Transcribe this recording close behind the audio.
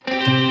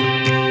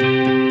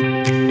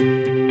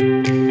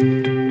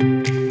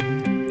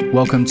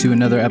Welcome to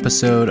another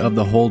episode of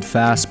the Hold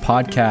Fast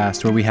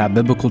podcast, where we have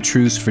biblical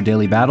truths for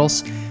daily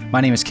battles.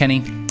 My name is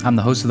Kenny. I'm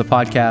the host of the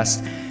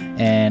podcast.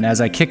 And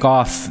as I kick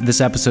off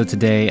this episode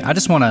today, I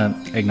just want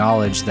to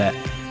acknowledge that,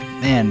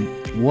 man,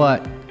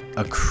 what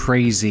a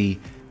crazy,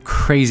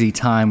 crazy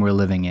time we're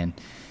living in.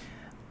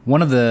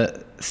 One of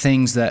the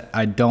things that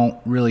I don't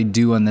really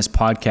do on this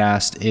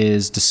podcast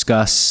is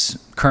discuss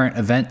current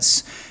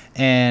events.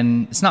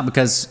 And it's not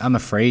because I'm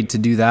afraid to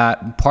do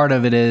that. Part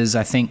of it is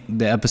I think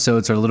the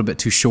episodes are a little bit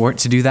too short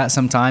to do that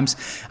sometimes.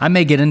 I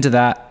may get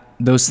into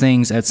those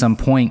things at some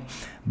point.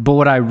 But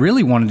what I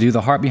really want to do,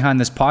 the heart behind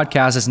this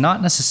podcast, is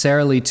not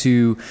necessarily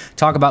to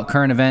talk about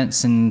current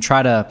events and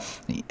try to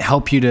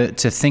help you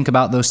to think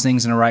about those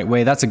things in the right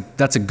way. That's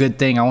a good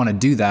thing. I want to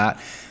do that.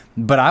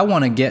 But I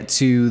want to get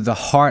to the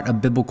heart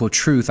of biblical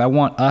truth. I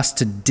want us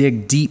to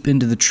dig deep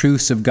into the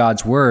truths of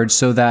God's word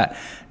so that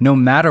no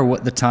matter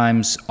what the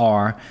times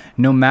are,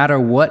 no matter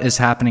what is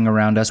happening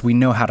around us, we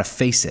know how to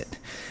face it.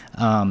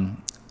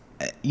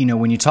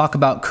 When you talk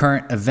about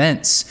current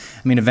events,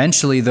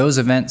 eventually those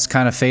events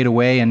kind of fade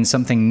away and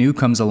something new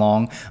comes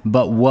along,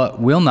 but what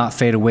will not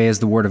fade away is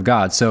the Word of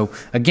God. So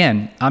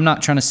again, I'm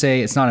not trying to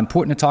say it's not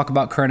important to talk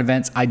about current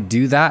events. I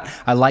do that.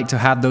 I like to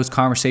have those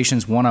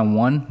conversations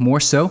one-on-one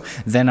more so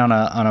than on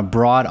a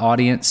broad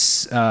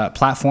audience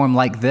platform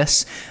like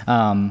this.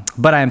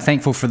 But I am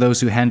thankful for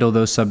those who handle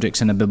those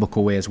subjects in a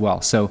biblical way as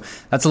well. So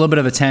that's a little bit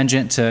of a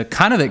tangent to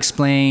kind of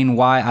explain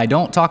why I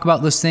don't talk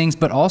about those things,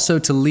 but also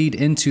to lead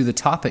into the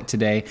topic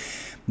today,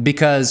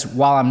 because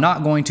while I'm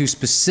not going to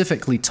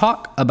specifically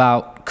talk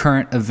about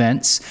current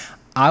events,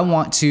 I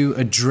want to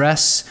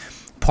address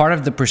part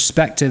of the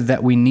perspective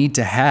that we need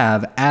to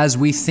have as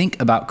we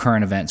think about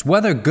current events,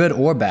 whether good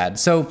or bad.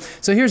 So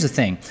here's the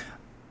thing.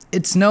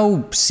 It's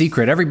no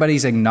secret.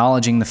 Everybody's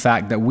acknowledging the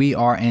fact that we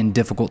are in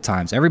difficult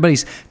times.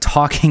 Everybody's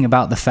talking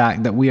about the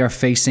fact that we are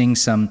facing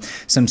some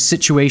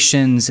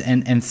situations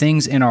and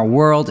things in our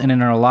world and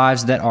in our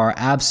lives that are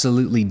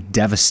absolutely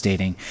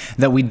devastating,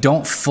 that we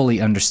don't fully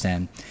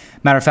understand.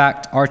 Matter of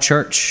fact, our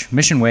church,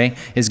 Mission Way,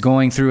 is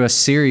going through a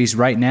series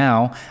right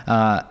now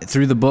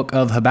through the book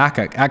of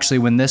Habakkuk. Actually,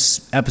 when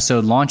this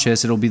episode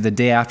launches, it'll be the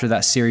day after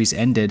that series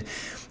ended.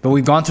 But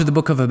we've gone through the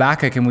book of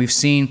Habakkuk, and we've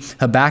seen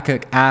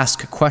Habakkuk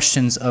ask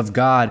questions of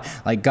God,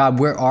 like, God,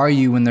 where are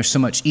you when there's so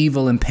much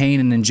evil and pain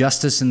and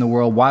injustice in the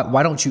world?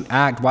 Why don't you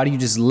act? Why do you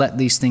just let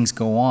these things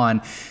go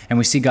on? And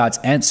we see God's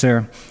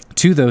answer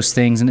to those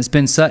things, and it's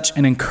been such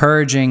an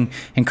encouraging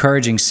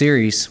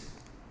series.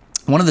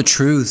 One of the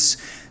truths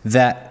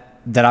that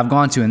I've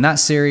gone to in that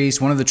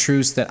series, one of the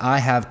truths that I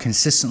have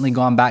consistently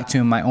gone back to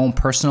in my own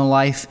personal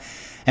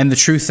life, and the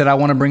truth that I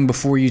want to bring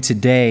before you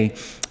today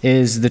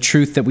is the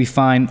truth that we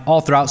find all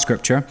throughout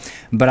Scripture,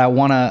 but I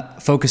want to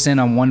focus in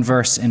on one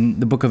verse in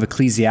the book of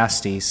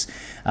Ecclesiastes.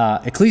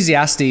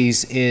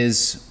 Ecclesiastes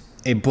is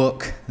a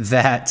book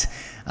that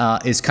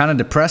is kind of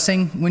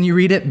depressing when you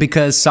read it,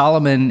 because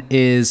Solomon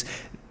is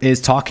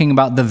talking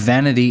about the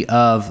vanity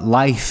of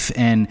life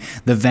and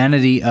the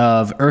vanity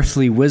of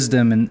earthly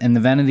wisdom and the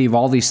vanity of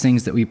all these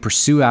things that we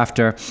pursue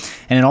after.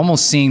 And it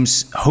almost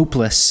seems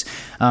hopeless.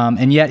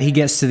 And yet he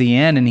gets to the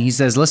end and he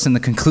says, listen,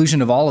 the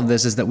conclusion of all of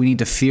this is that we need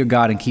to fear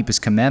God and keep his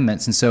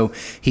commandments. And so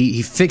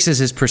he fixes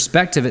his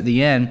perspective at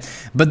the end.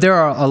 But there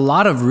are a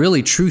lot of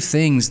really true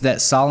things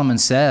that Solomon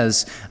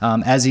says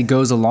as he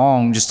goes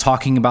along, just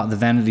talking about the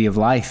vanity of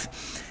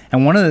life.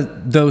 And one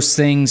of those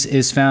things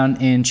is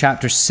found in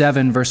chapter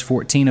 7, verse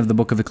 14 of the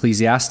book of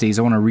Ecclesiastes.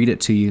 I want to read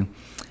it to you.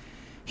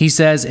 He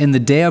says, in the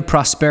day of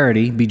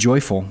prosperity, be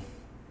joyful,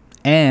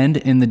 and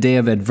in the day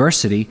of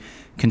adversity,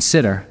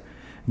 consider,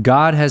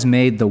 God has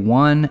made the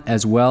one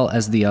as well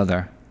as the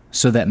other,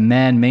 so that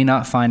man may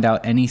not find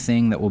out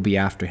anything that will be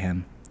after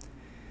him.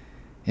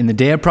 In the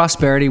day of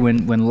prosperity,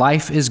 when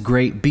life is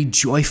great, be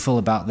joyful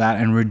about that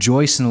and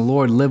rejoice in the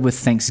Lord. Live with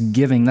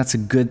thanksgiving. That's a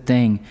good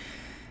thing.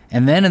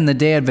 And then in the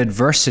day of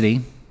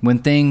adversity, when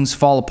things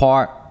fall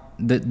apart,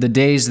 the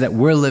days that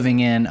we're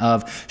living in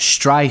of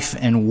strife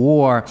and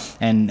war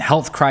and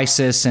health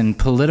crisis and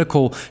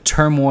political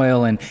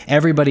turmoil and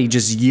everybody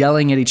just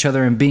yelling at each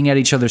other and being at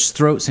each other's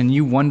throats and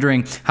you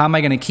wondering, how am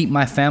I going to keep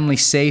my family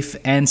safe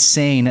and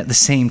sane at the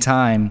same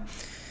time?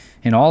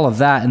 In all of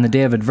that, in the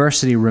day of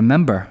adversity,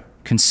 remember,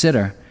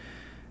 consider,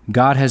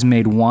 God has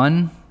made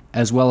one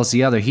as well as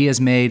the other. He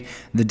has made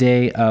the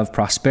day of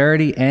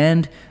prosperity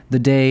and the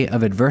day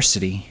of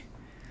adversity,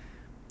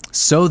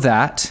 so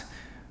that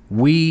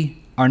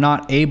we are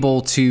not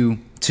able to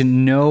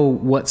know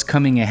what's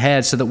coming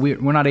ahead, so that we're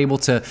not able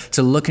to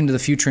look into the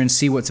future and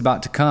see what's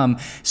about to come,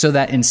 so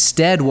that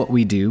instead what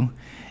we do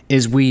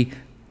is we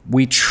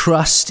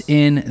trust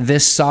in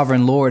this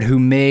sovereign Lord who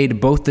made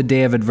both the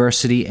day of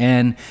adversity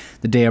and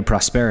the day of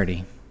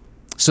prosperity.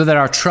 So that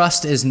our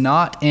trust is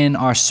not in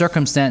our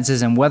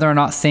circumstances and whether or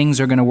not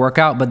things are going to work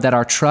out, but that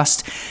our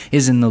trust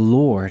is in the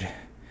Lord.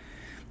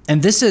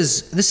 And this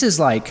is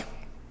like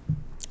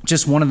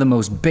just one of the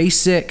most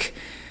basic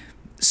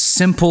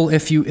simple,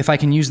 if I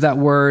can use that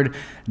word,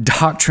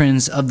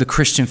 doctrines of the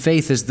Christian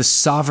faith is the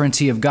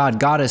sovereignty of God.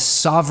 God is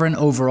sovereign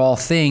over all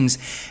things,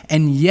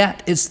 and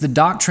yet it's the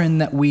doctrine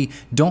that we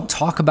don't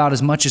talk about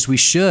as much as we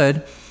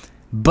should,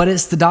 but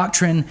it's the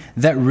doctrine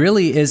that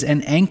really is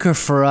an anchor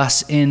for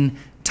us in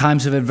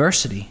times of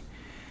adversity.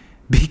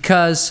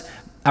 Because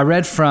I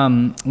read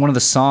from one of the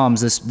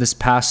Psalms this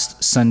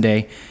past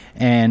Sunday,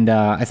 and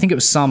I think it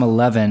was Psalm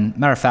 11.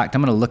 Matter of fact,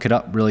 I'm going to look it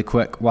up really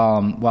quick while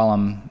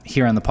I'm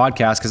here on the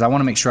podcast, because I want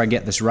to make sure I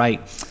get this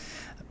right.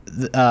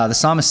 The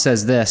psalmist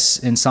says this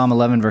in Psalm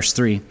 11, verse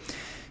 3.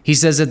 He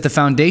says that the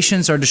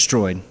foundations are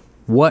destroyed.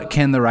 What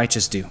can the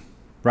righteous do?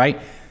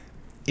 Right?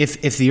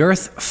 If the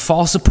earth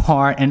falls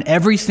apart and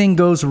everything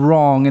goes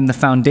wrong and the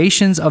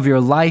foundations of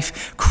your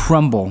life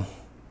crumble,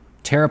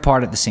 tear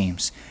apart at the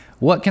seams,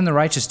 what can the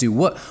righteous do?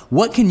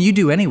 What can you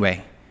do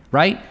anyway?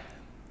 Right?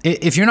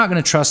 If you're not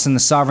going to trust in the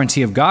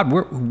sovereignty of God,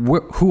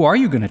 who are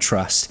you going to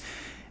trust?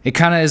 It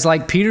kind of is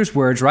like Peter's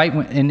words, right?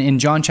 In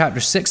John chapter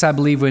 6, I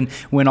believe,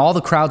 when all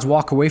the crowds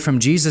walk away from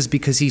Jesus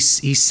because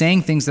he's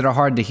saying things that are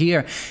hard to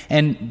hear.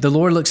 And the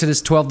Lord looks at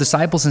his 12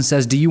 disciples and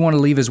says, do you want to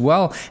leave as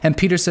well? And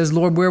Peter says,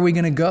 Lord, where are we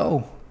going to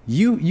go?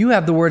 You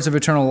have the words of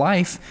eternal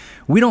life.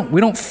 We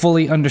don't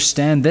fully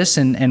understand this,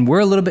 and we're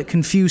a little bit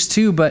confused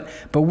too, but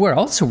where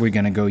else are we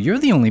going to go? You're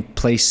the only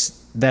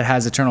place that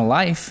has eternal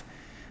life,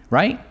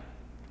 right?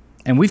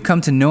 And we've come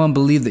to know and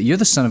believe that you're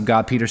the Son of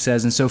God, Peter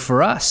says. And so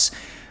for us,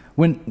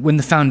 when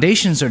the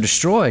foundations are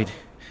destroyed,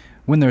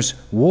 when there's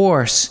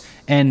wars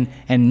and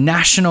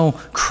national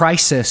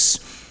crisis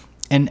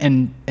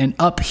and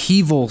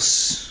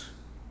upheavals,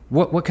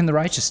 what can the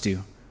righteous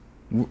do?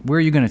 Where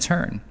are you going to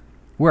turn?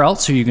 Where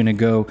else are you going to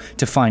go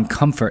to find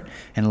comfort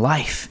and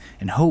life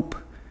and hope?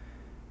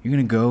 You're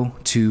going to go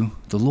to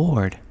the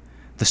Lord,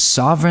 the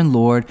sovereign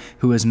Lord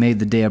who has made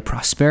the day of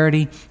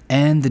prosperity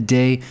and the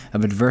day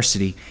of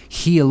adversity.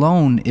 He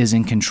alone is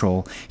in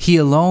control. He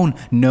alone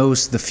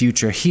knows the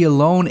future. He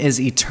alone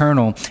is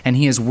eternal, and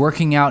he is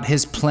working out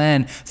his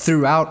plan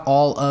throughout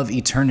all of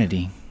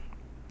eternity.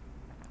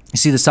 You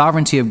see, the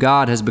sovereignty of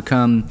God has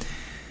become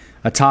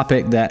a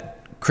topic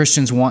that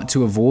Christians want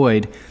to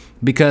avoid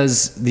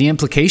because the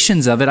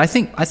implications of it, I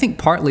think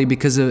partly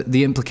because of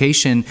the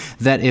implication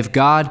that if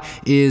God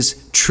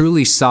is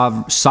truly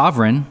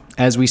sovereign,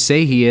 as we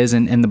say he is,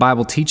 and the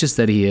Bible teaches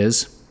that he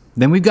is,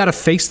 then we've got to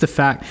face the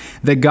fact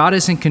that God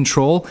is in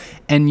control,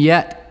 and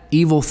yet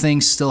evil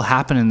things still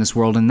happen in this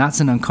world, and that's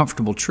an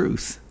uncomfortable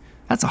truth.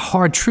 That's a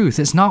hard truth.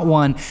 It's not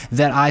one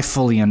that I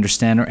fully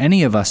understand or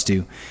any of us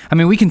do. I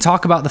mean, we can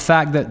talk about the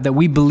fact that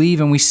we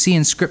believe and we see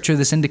in Scripture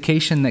this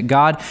indication that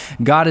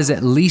God is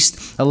at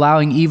least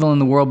allowing evil in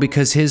the world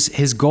because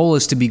his goal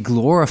is to be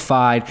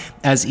glorified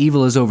as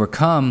evil is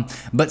overcome.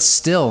 But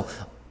still,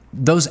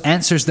 those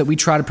answers that we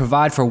try to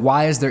provide for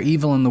why is there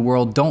evil in the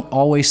world don't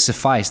always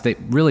suffice. They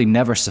really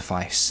never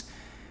suffice.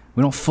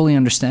 We don't fully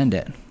understand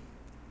it.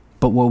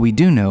 But what we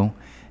do know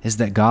is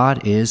that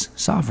God is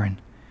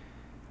sovereign.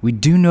 We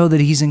do know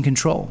that he's in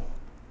control.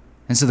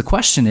 And so the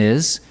question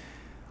is,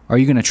 are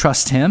you going to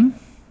trust him?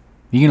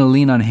 Are you going to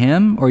lean on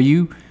him? Or are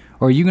you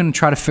going to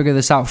try to figure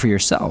this out for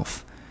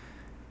yourself?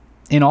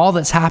 In all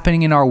that's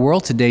happening in our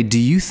world today, do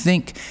you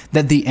think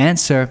that the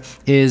answer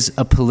is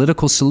a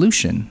political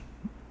solution?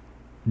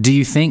 Do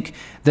you think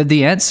that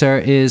the answer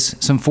is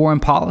some foreign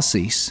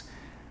policies?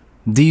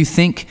 Do you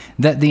think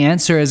that the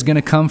answer is going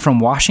to come from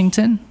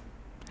Washington?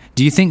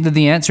 Do you think that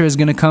the answer is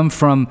going to come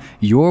from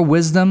your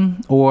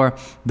wisdom or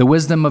the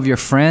wisdom of your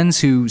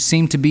friends who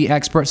seem to be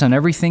experts on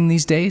everything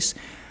these days?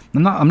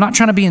 I'm not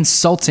trying to be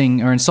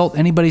insulting or insult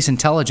anybody's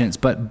intelligence,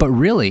 but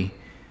really,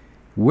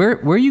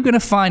 where are you going to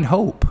find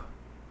hope?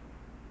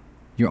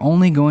 You're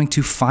only going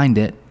to find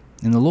it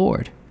in the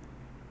Lord.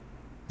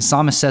 The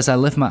psalmist says, I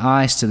lift my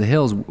eyes to the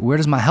hills. Where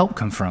does my help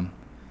come from?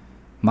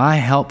 My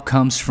help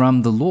comes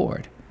from the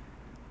Lord.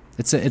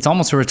 It's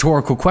almost a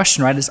rhetorical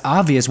question, right? It's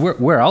obvious.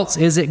 Where else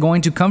is it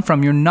going to come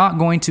from? You're not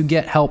going to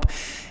get help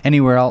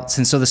anywhere else.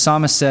 And so the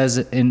psalmist says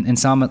in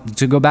Psalm,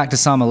 to go back to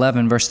Psalm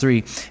 11, verse 3,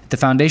 if the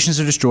foundations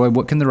are destroyed,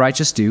 what can the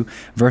righteous do?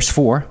 Verse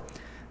 4,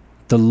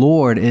 the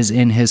Lord is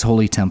in his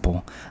holy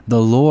temple.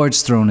 The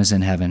Lord's throne is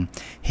in heaven.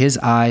 His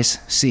eyes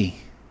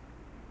see.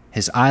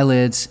 His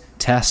eyelids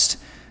test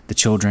the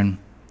children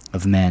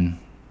of men.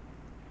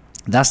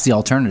 That's the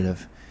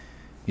alternative.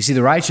 You see,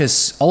 the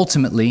righteous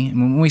ultimately,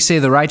 when we say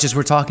the righteous,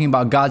 we're talking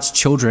about God's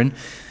children,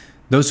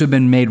 those who have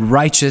been made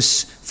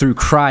righteous through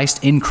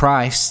Christ, in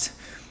Christ.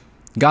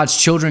 God's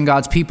children,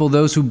 God's people,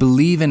 those who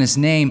believe in his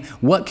name.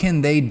 What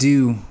can they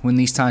do when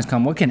these times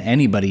come? What can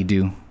anybody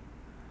do?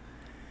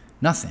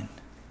 Nothing.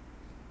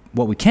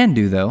 What we can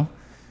do, though,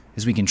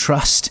 is we can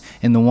trust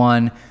in the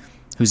one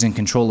who's in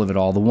control of it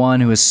all, the one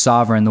who is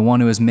sovereign, the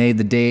one who has made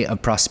the day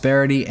of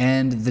prosperity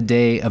and the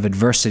day of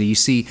adversity. You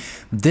see,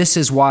 this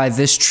is why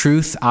this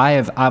truth,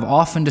 I've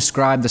often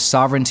described the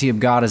sovereignty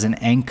of God as an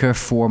anchor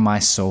for my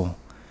soul.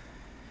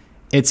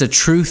 It's a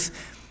truth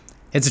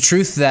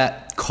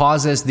that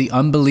causes the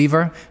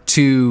unbeliever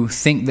to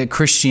think that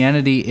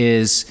Christianity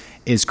is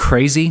is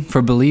crazy,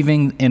 for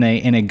believing in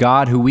a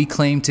God who we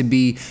claim to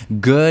be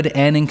good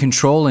and in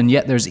control, and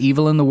yet there's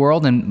evil in the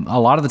world. And a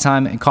lot of the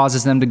time it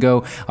causes them to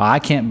go, I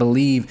can't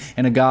believe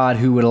in a God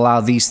who would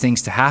allow these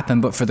things to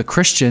happen. But for the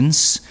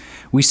Christians,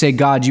 we say,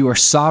 God, you are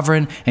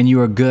sovereign and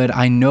you are good.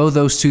 I know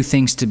those two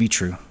things to be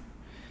true.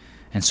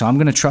 And so I'm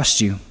going to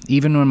trust you,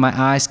 even when my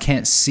eyes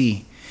can't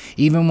see,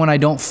 even when I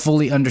don't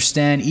fully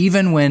understand,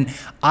 even when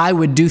I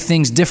would do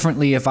things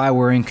differently if I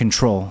were in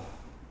control.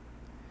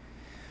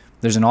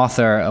 There's an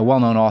author, a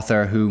well-known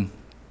author, who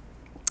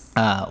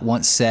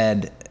once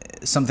said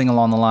something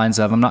along the lines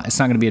of, it's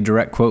not going to be a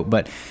direct quote,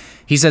 but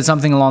he said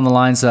something along the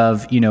lines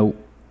of,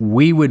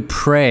 we would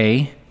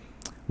pray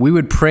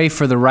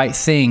for the right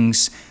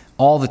things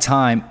all the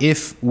time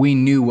if we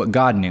knew what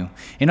God knew.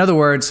 In other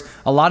words,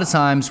 a lot of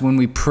times when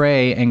we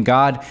pray and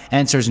God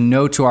answers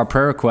no to our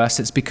prayer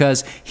requests, it's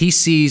because he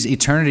sees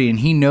eternity and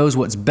he knows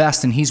what's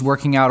best, and he's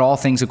working out all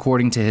things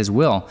according to his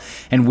will.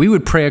 And we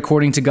would pray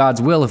according to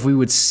God's will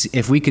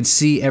if we could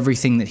see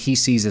everything that he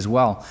sees as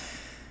well.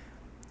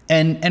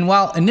 And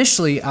while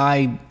initially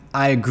I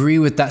agree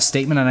with that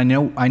statement,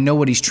 and I know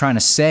what he's trying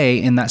to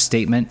say in that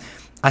statement,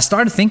 I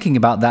started thinking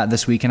about that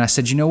this week, and I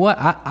said, you know what?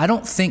 I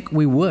don't think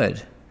we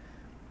would.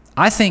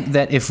 I think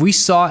that if we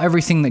saw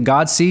everything that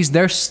God sees,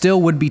 there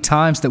still would be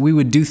times that we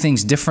would do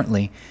things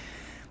differently,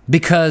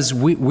 because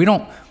we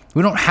don't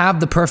have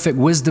the perfect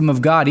wisdom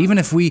of God. Even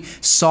if we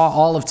saw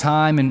all of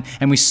time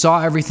and we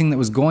saw everything that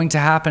was going to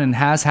happen and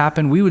has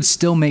happened, we would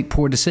still make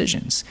poor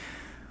decisions,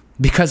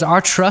 because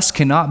our trust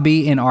cannot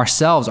be in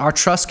ourselves. Our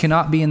trust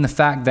cannot be in the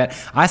fact that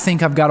I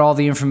think I've got all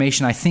the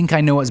information. I think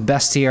I know what's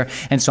best here,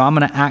 and so I'm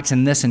going to act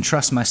in this and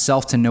trust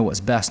myself to know what's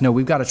best. No,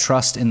 we've got to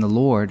trust in the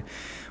Lord.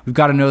 We've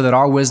got to know that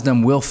our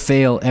wisdom will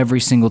fail every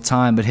single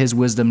time, but his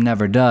wisdom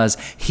never does.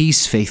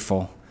 He's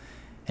faithful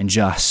and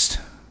just.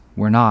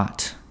 We're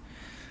not.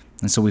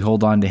 And so we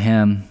hold on to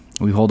him.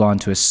 We hold on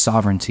to his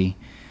sovereignty.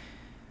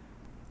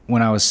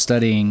 When I was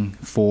studying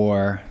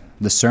for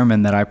the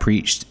sermon that I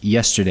preached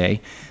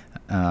yesterday,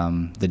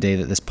 the day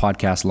that this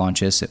podcast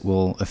launches, it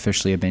will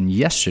officially have been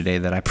yesterday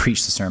that I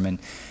preached the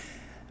sermon.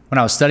 When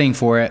I was studying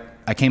for it,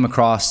 I came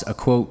across a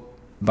quote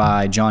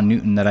by John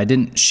Newton that I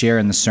didn't share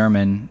in the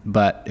sermon,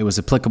 but it was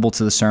applicable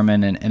to the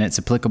sermon, and it's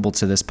applicable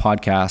to this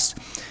podcast.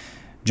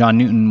 John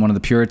Newton, one of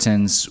the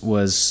Puritans,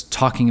 was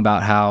talking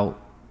about how,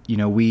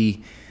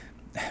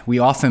 we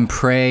often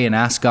pray and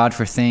ask God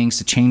for things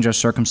to change our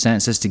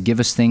circumstances, to give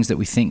us things that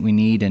we think we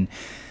need, and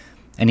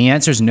he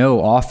answers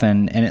no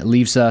often, and it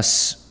leaves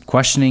us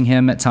questioning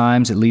him at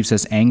times. It leaves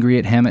us angry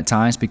at him at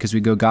times, because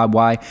we go, God,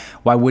 why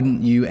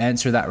wouldn't you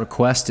answer that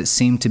request? It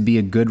seemed to be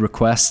a good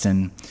request.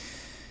 And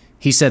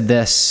he said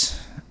this: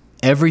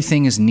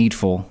 everything is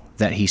needful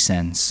that he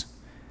sends.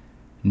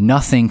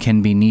 Nothing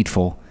can be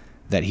needful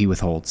that he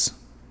withholds.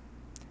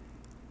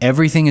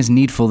 Everything is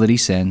needful that he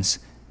sends.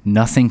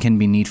 Nothing can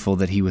be needful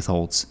that he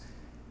withholds.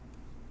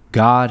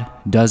 God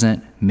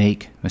doesn't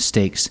make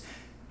mistakes.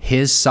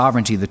 His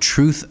sovereignty, the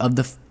truth of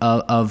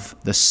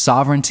the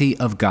sovereignty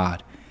of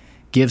God,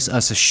 gives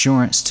us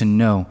assurance to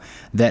know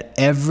that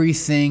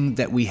everything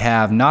that we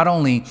have, not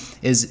only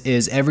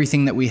is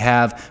everything that we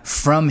have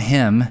from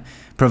him,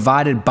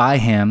 provided by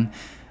him,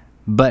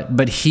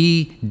 but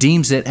he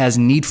deems it as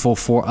needful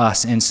for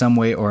us in some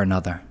way or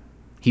another.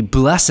 He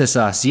blesses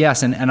us,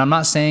 yes, and I'm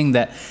not saying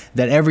that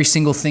every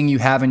single thing you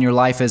have in your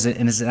life is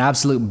an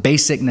absolute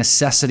basic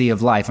necessity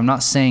of life. I'm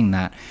not saying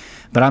that,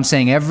 but I'm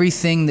saying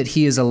everything that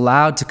he has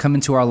allowed to come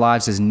into our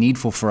lives is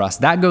needful for us.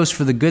 That goes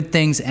for the good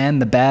things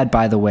and the bad,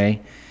 by the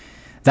way.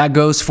 That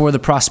goes for the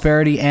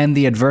prosperity and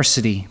the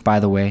adversity, by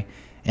the way.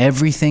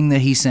 Everything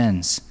that he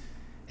sends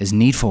is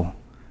needful.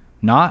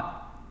 Not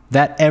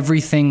that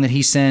everything that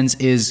he sends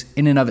is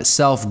in and of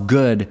itself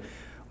good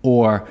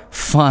or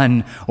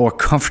fun or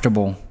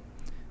comfortable,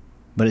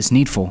 but it's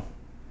needful.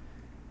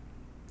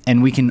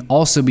 And we can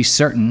also be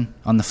certain,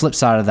 on the flip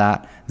side of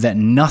that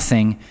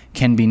nothing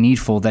can be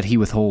needful that he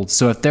withholds.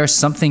 So if there's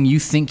something you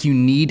think you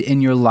need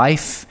in your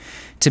life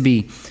to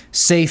be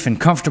safe and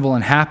comfortable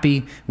and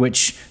happy,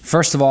 which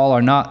first of all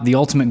are not the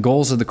ultimate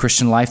goals of the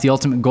Christian life. The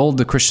ultimate goal of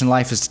the Christian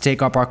life is to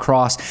take up our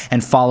cross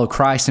and follow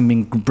Christ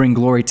and bring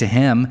glory to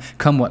him,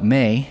 come what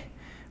may,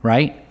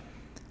 right?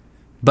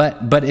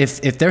 But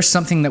if there's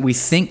something that we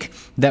think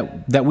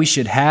that we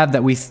should have,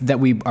 that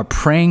we are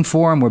praying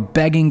for and we're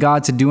begging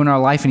God to do in our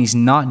life, and he's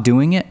not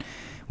doing it,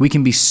 we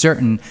can be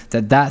certain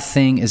that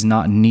thing is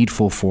not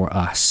needful for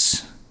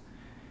us.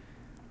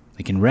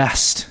 We can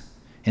rest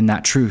in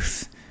that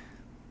truth.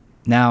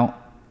 Now,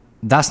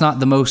 that's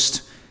not the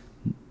most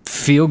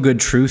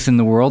feel-good truth in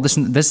the world.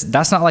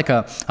 That's not like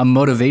a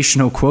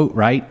motivational quote,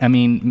 right? I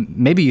mean,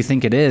 maybe you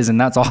think it is, and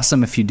that's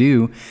awesome if you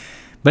do.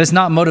 But it's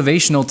not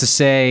motivational to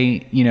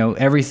say,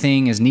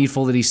 everything is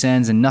needful that he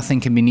sends and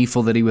nothing can be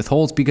needful that he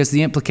withholds, because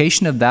the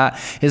implication of that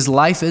is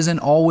life isn't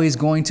always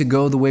going to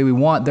go the way we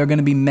want. There are going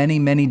to be many,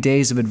 many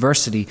days of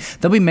adversity.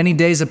 There'll be many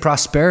days of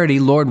prosperity,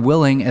 Lord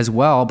willing, as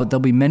well, but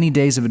there'll be many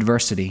days of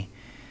adversity.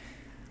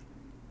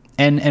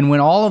 And when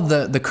all of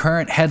the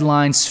current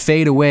headlines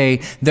fade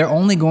away, they're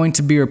only going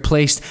to be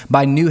replaced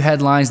by new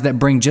headlines that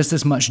bring just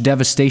as much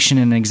devastation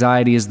and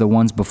anxiety as the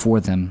ones before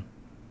them.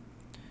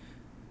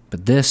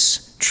 But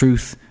this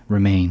truth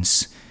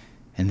remains,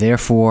 and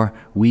therefore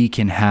we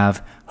can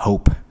have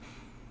hope.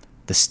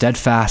 The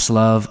steadfast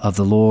love of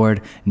the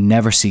Lord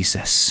never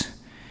ceases.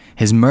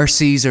 His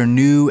mercies are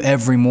new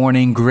every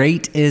morning.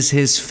 Great is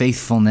his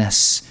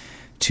faithfulness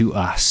to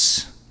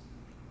us.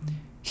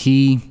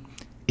 He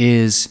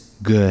is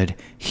good.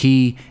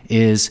 He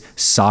is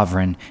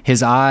sovereign.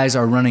 His eyes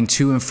are running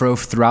to and fro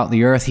throughout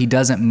the earth. He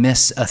doesn't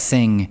miss a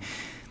thing.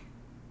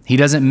 He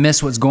doesn't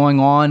miss what's going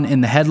on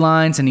in the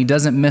headlines, and he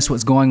doesn't miss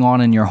what's going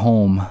on in your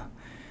home.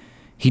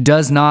 He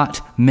does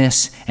not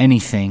miss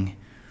anything.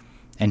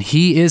 And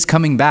he is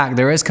coming back.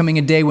 There is coming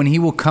a day when he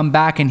will come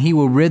back and he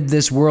will rid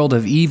this world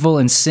of evil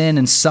and sin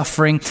and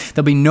suffering.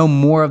 There'll be no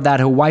more of that.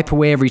 He'll wipe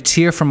away every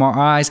tear from our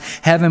eyes.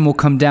 Heaven will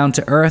come down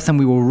to earth and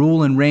we will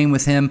rule and reign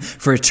with him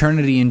for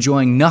eternity,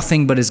 enjoying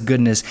nothing but his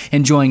goodness,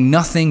 enjoying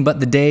nothing but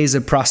the days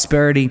of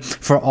prosperity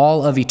for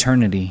all of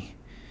eternity.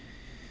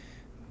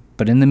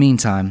 But in the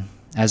meantime,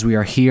 as we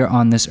are here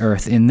on this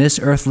earth, in this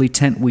earthly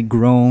tent we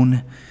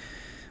groan.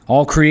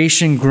 All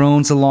creation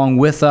groans along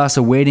with us,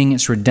 awaiting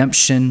its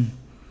redemption.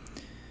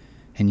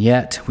 And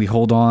yet we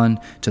hold on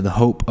to the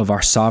hope of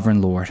our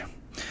sovereign Lord,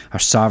 our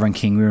sovereign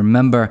King. We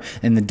remember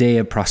in the day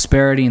of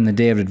prosperity, in the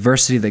day of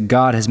adversity, that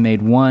God has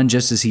made one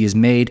just as he has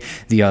made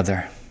the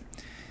other.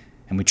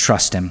 And we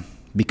trust him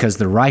because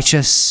the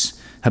righteous,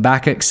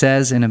 Habakkuk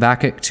says in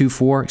Habakkuk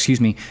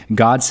 2:4,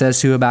 God says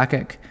to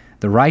Habakkuk,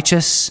 the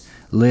righteous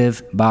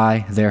live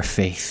by their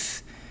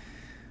faith.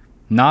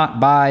 Not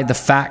by the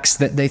facts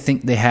that they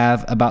think they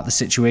have about the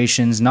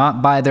situations,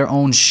 not by their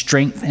own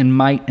strength and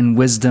might and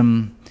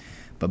wisdom,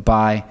 but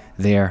by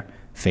their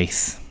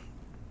faith.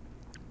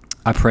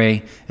 I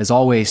pray, as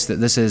always, that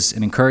this is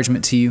an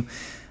encouragement to you.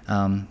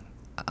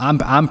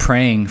 I'm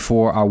praying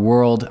for our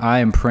world. I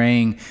am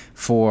praying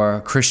for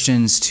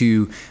Christians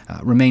to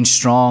remain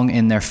strong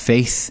in their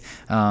faith,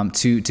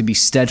 to be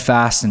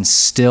steadfast and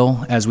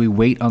still as we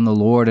wait on the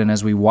Lord and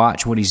as we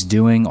watch what he's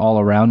doing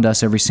all around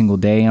us every single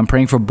day. I'm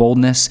praying for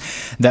boldness,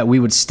 that we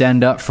would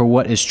stand up for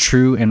what is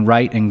true and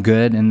right and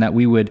good, and that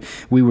we would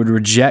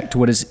reject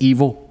what is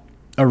evil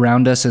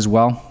around us as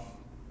well.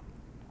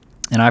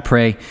 And I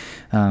pray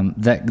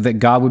that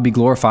God would be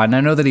glorified, and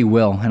I know that he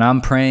will. And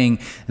I'm praying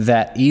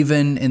that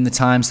even in the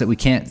times that we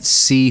can't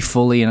see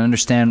fully and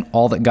understand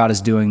all that God is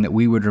doing, that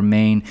we would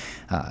remain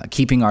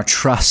keeping our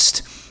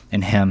trust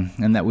in him,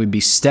 and that we'd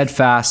be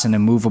steadfast and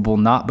immovable,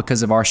 not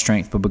because of our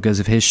strength, but because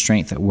of his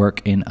strength at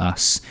work in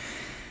us.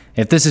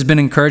 If this has been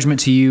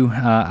encouragement to you,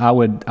 I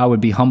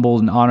would be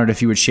humbled and honored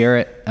if you would share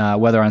it,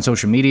 whether on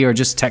social media or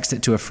just text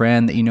it to a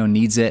friend that you know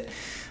needs it.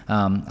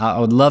 I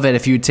would love it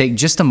if you would take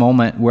just a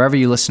moment, wherever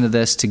you listen to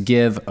this, to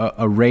give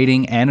a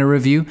rating and a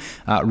review.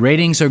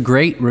 Ratings are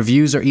great.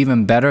 Reviews are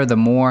even better. The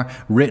more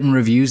written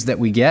reviews that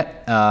we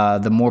get,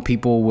 the more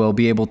people will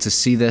be able to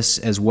see this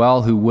as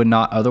well who would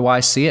not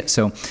otherwise see it.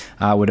 So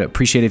I would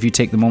appreciate if you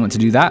take the moment to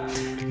do that.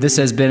 This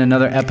has been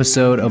another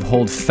episode of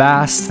Hold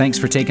Fast. Thanks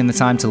for taking the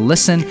time to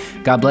listen.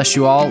 God bless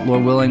you all.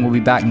 Lord willing, we'll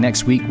be back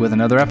next week with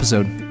another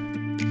episode.